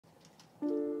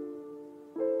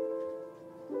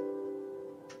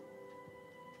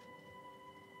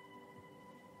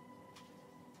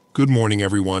Good morning,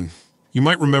 everyone. You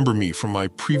might remember me from my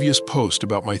previous post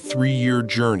about my 3-year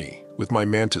journey with my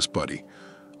Mantis buddy.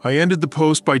 I ended the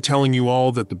post by telling you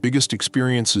all that the biggest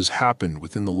experiences happened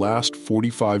within the last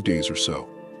 45 days or so.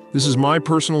 This is my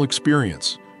personal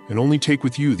experience, and only take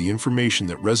with you the information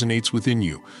that resonates within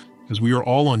you, as we are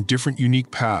all on different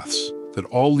unique paths that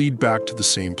all lead back to the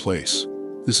same place.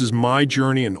 This is my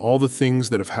journey and all the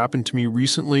things that have happened to me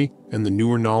recently and the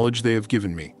newer knowledge they have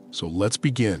given me. So let's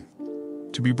begin.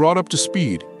 To be brought up to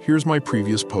speed, here's my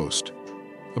previous post.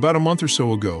 About a month or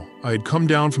so ago, I had come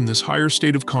down from this higher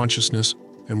state of consciousness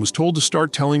and was told to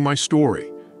start telling my story,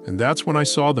 and that's when I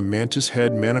saw the Mantis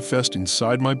head manifest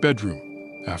inside my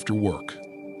bedroom after work.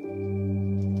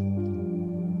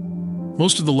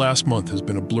 Most of the last month has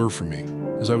been a blur for me,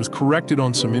 as I was corrected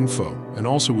on some info and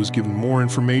also was given more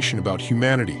information about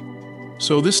humanity.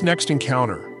 So this next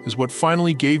encounter is what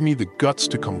finally gave me the guts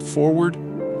to come forward,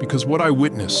 because what I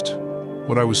witnessed,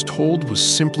 what I was told, was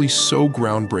simply so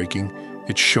groundbreaking,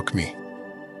 it shook me.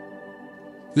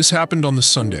 This happened on the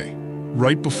Sunday,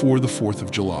 right before the 4th of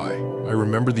July. I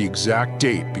remember the exact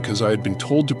date because I had been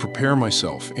told to prepare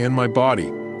myself and my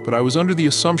body, but I was under the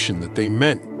assumption that they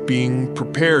meant being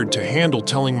prepared to handle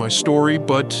telling my story,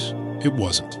 but it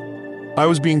wasn't. I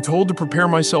was being told to prepare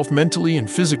myself mentally and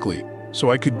physically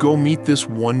so I could go meet this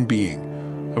one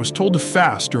being. I was told to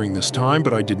fast during this time,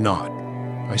 but I did not.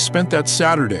 I spent that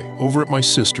Saturday over at my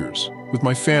sister's, with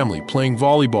my family playing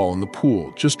volleyball in the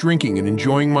pool, just drinking and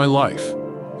enjoying my life.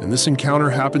 And this encounter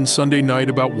happened Sunday night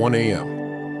about 1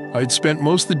 a.m. I had spent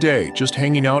most of the day just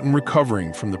hanging out and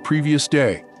recovering from the previous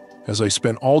day, as I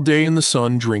spent all day in the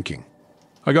sun drinking.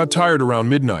 I got tired around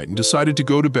midnight and decided to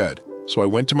go to bed, so I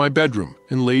went to my bedroom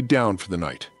and laid down for the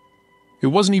night. It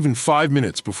wasn't even 5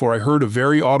 minutes before I heard a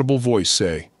very audible voice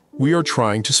say, "We are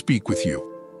trying to speak with you."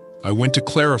 I went to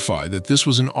clarify that this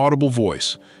was an audible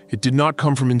voice. It did not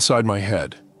come from inside my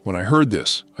head. When I heard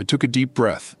this, I took a deep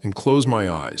breath and closed my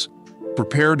eyes,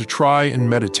 prepared to try and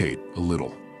meditate a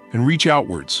little and reach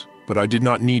outwards, but I did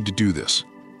not need to do this.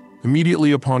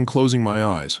 Immediately upon closing my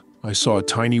eyes, I saw a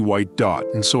tiny white dot,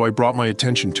 and so I brought my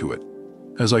attention to it.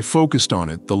 As I focused on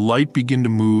it, the light began to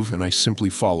move and I simply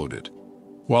followed it.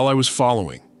 While I was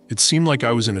following, it seemed like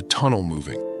I was in a tunnel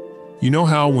moving. You know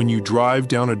how when you drive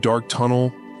down a dark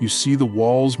tunnel, you see the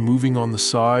walls moving on the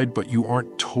side, but you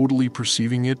aren't totally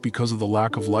perceiving it because of the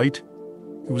lack of light?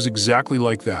 It was exactly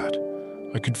like that.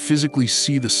 I could physically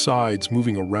see the sides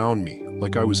moving around me,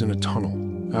 like I was in a tunnel.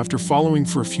 After following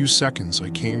for a few seconds, I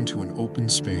came to an open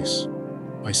space.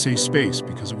 I say space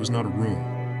because it was not a room.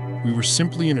 We were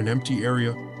simply in an empty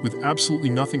area with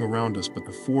absolutely nothing around us but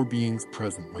the 4 beings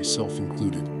present, myself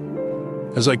included.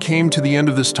 As I came to the end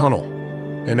of this tunnel,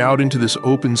 and out into this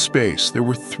open space, there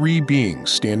were 3 beings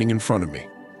standing in front of me.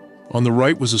 On the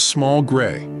right was a small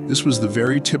gray. This was the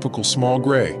very typical small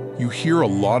gray you hear a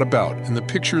lot about, and the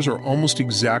pictures are almost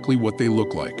exactly what they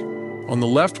look like. On the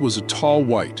left was a tall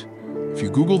white. If you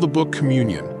Google the book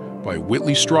Communion by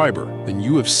Whitley Strieber, then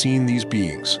you have seen these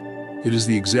beings. It is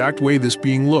the exact way this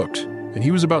being looked, and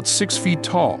he was about 6 feet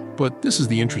tall, but this is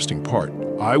the interesting part.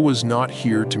 I was not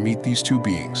here to meet these 2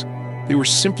 beings. They were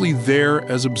simply there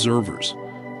as observers.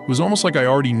 It was almost like I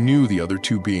already knew the other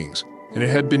 2 beings, and it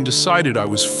had been decided I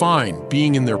was fine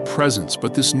being in their presence,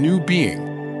 but this new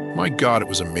being, my God, it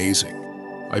was amazing.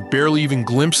 I barely even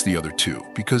glimpsed the other 2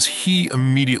 because he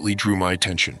immediately drew my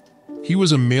attention. He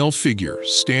was a male figure,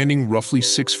 standing roughly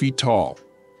 6 feet tall.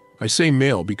 I say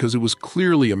male because it was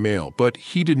clearly a male, but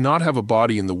he did not have a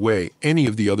body in the way any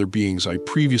of the other beings I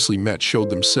previously met showed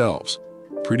themselves.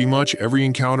 Pretty much every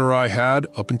encounter I had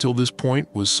up until this point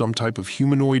was some type of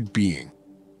humanoid being.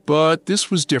 But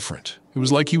this was different. It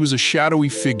was like he was a shadowy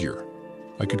figure.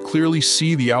 I could clearly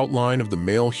see the outline of the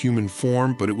male human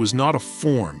form, but it was not a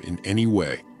form in any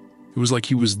way. It was like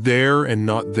he was there and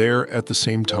not there at the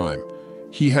same time.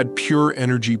 He had pure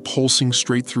energy pulsing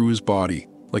straight through his body,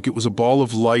 like it was a ball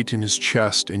of light in his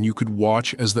chest, and you could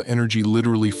watch as the energy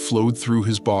literally flowed through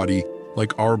his body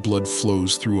like our blood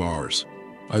flows through ours.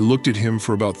 I looked at him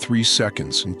for about 3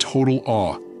 seconds in total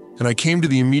awe, and I came to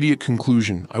the immediate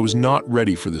conclusion I was not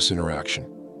ready for this interaction.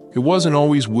 It was and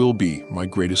always will be my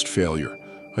greatest failure.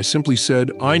 I simply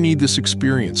said, I need this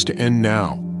experience to end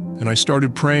now, and I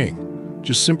started praying,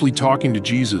 just simply talking to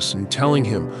Jesus and telling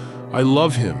him I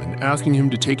love him and asking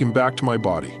him to take him back to my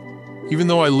body. Even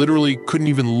though I literally couldn't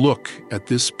even look at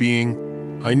this being,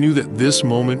 I knew that this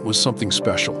moment was something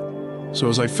special. So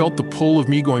as I felt the pull of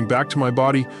me going back to my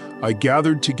body, I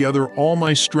gathered together all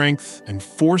my strength and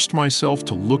forced myself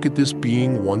to look at this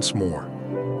being once more.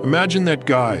 Imagine that,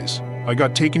 guys. I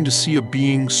got taken to see a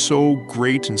being so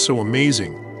great and so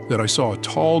amazing that I saw a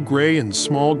tall gray and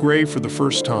small gray for the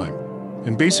first time,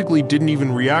 and basically didn't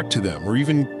even react to them or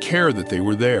even care that they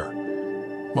were there.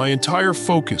 My entire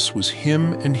focus was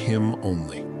him and him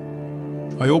only.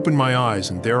 I opened my eyes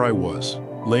and there I was,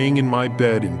 laying in my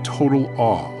bed in total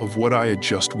awe of what I had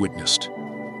just witnessed.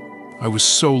 I was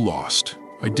so lost.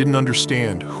 I didn't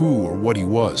understand who or what he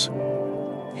was.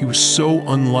 He was so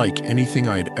unlike anything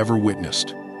I had ever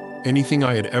witnessed, anything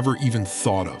I had ever even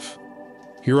thought of.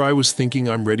 Here I was thinking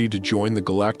I'm ready to join the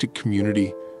galactic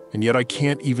community, and yet I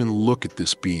can't even look at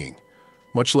this being,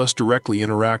 much less directly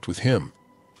interact with him.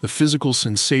 The physical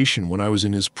sensation when I was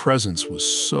in his presence was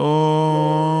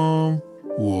so...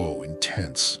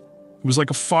 intense. It was like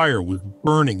a fire was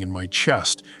burning in my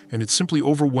chest, and it simply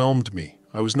overwhelmed me.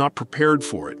 I was not prepared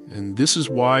for it, and this is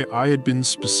why I had been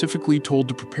specifically told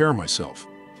to prepare myself.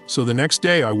 So the next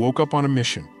day I woke up on a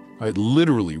mission. I had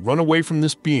literally run away from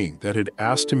this being that had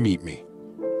asked to meet me.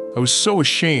 I was so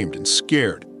ashamed and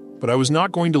scared, but I was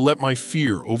not going to let my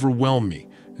fear overwhelm me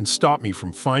and stop me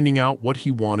from finding out what he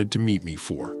wanted to meet me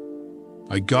for.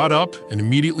 I got up and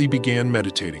immediately began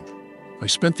meditating. I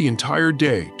spent the entire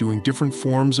day doing different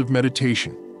forms of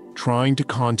meditation, trying to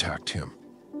contact him.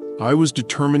 I was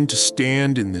determined to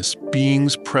stand in this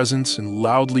being's presence and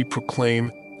loudly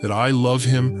proclaim that I love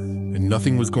him and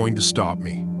nothing was going to stop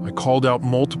me. I called out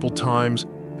multiple times,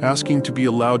 asking to be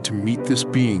allowed to meet this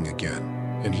being again,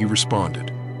 and he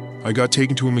responded. I got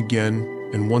taken to him again,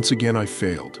 and once again I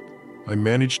failed. I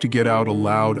managed to get out a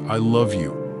loud, "I love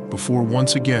you," before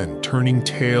once again turning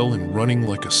tail and running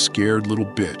like a scared little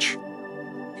bitch.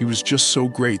 He was just so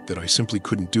great that I simply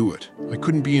couldn't do it. I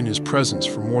couldn't be in his presence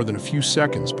for more than a few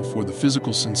seconds before the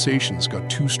physical sensations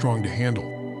got too strong to handle.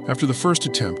 After the first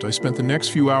attempt, I spent the next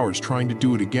few hours trying to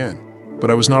do it again, but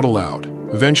I was not allowed.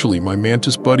 Eventually, my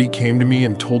Mantis buddy came to me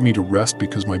and told me to rest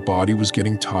because my body was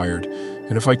getting tired,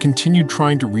 and if I continued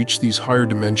trying to reach these higher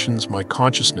dimensions, my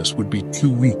consciousness would be too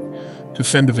weak to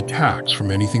fend off attacks from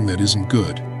anything that isn't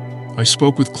good. I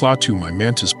spoke with Klaatu, my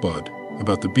Mantis bud,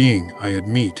 about the being I had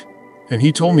met, and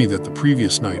he told me that the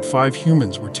previous night 5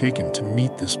 humans were taken to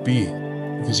meet this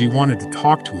being because he wanted to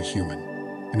talk to a human,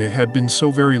 and it had been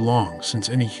so very long since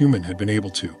any human had been able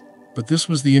to. But this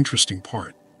was the interesting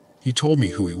part. He told me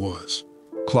who he was.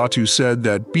 Klaatu said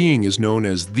that being is known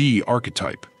as the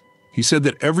archetype. He said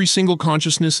that every single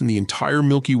consciousness in the entire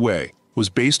Milky Way was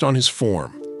based on his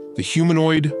form, the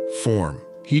humanoid form.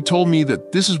 He told me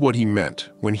that this is what he meant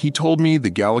when he told me the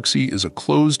galaxy is a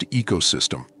closed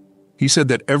ecosystem. He said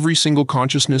that every single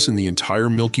consciousness in the entire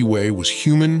Milky Way was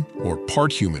human or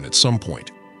part human at some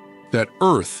point. That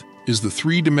Earth is the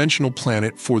 3-dimensional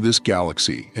planet for this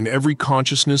galaxy, and every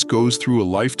consciousness goes through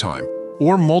a lifetime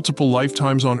or multiple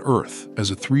lifetimes on Earth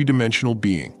as a 3-dimensional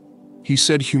being. He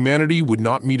said humanity would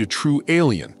not meet a true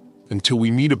alien until we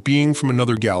meet a being from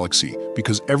another galaxy,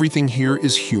 because everything here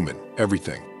is human,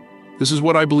 everything. This is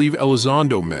what I believe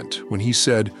Elizondo meant when he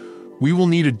said, "We will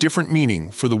need a different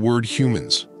meaning for the word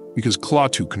humans," because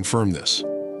Klaatu confirmed this.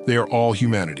 They are all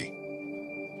humanity.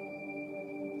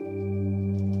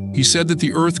 He said that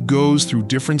the Earth goes through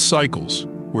different cycles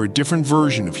where a different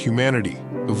version of humanity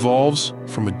evolves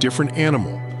from a different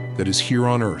animal that is here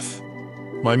on Earth.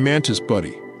 My Mantis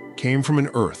buddy came from an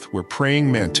Earth where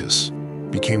praying mantis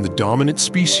became the dominant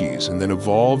species and then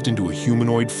evolved into a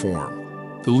humanoid form.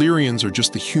 The Lyrians are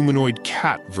just the humanoid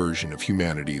cat version of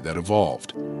humanity that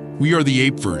evolved. We are the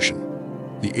ape version.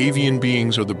 The avian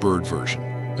beings are the bird version,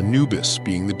 Anubis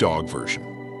being the dog version.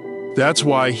 That's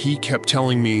why he kept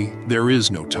telling me there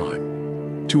is no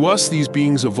time. To us, these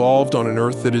beings evolved on an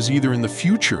Earth that is either in the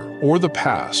future or the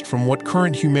past from what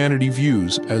current humanity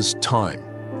views as time.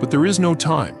 But there is no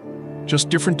time, just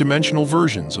different dimensional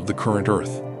versions of the current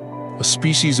Earth. A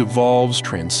species evolves,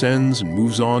 transcends, and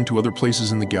moves on to other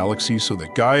places in the galaxy so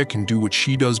that Gaia can do what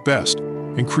she does best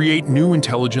and create new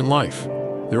intelligent life.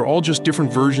 They're all just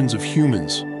different versions of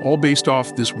humans, all based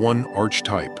off this one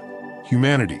archetype,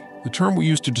 humanity, the term we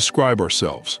use to describe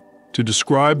ourselves, to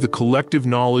describe the collective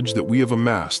knowledge that we have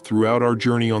amassed throughout our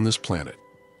journey on this planet.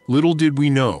 Little did we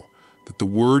know that the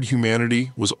word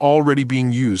humanity was already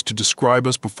being used to describe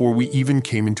us before we even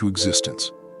came into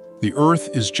existence. The Earth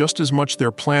is just as much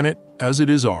their planet as it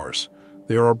is ours.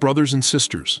 They are our brothers and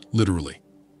sisters, literally,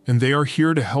 and they are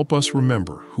here to help us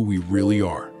remember who we really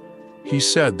are. He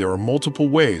said there are multiple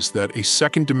ways that a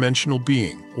second-dimensional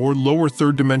being or lower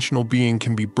third-dimensional being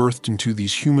can be birthed into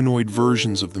these humanoid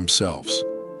versions of themselves.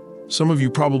 Some of you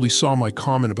probably saw my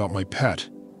comment about my pet,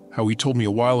 how he told me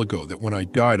a while ago that when I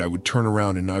died I would turn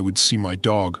around and I would see my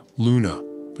dog, Luna,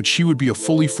 but she would be a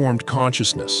fully formed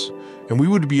consciousness, and we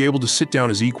would be able to sit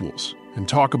down as equals and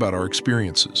talk about our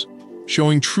experiences.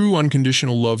 Showing true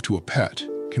unconditional love to a pet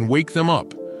can wake them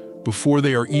up before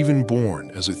they are even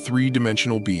born as a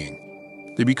three-dimensional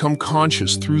being. They become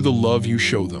conscious through the love you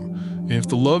show them, and if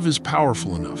the love is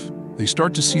powerful enough, they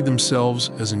start to see themselves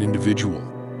as an individual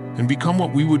and become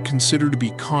what we would consider to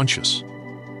be conscious.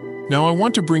 Now, I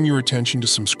want to bring your attention to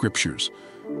some scriptures,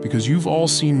 because you've all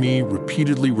seen me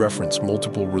repeatedly reference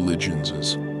multiple religions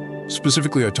as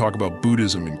specifically I talk about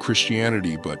Buddhism and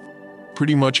Christianity, but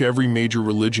pretty much every major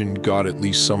religion got at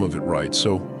least some of it right.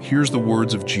 So here's the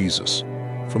words of Jesus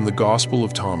from the Gospel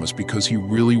of Thomas, because he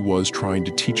really was trying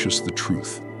to teach us the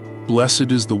truth.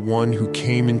 Blessed is the one who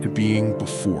came into being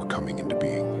before coming into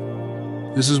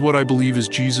being. This is what I believe is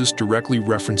Jesus directly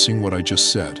referencing what I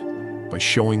just said. By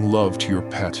showing love to your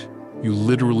pet, you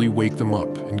literally wake them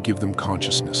up and give them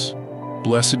consciousness.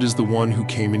 Blessed is the one who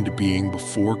came into being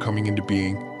before coming into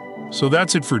being. So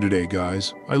that's it for today,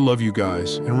 guys. I love you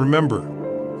guys. And remember,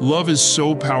 love is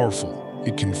so powerful,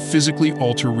 it can physically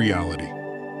alter reality.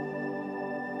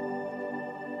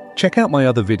 Check out my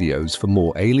other videos for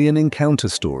more alien encounter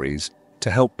stories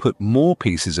to help put more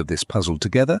pieces of this puzzle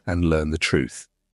together and learn the truth.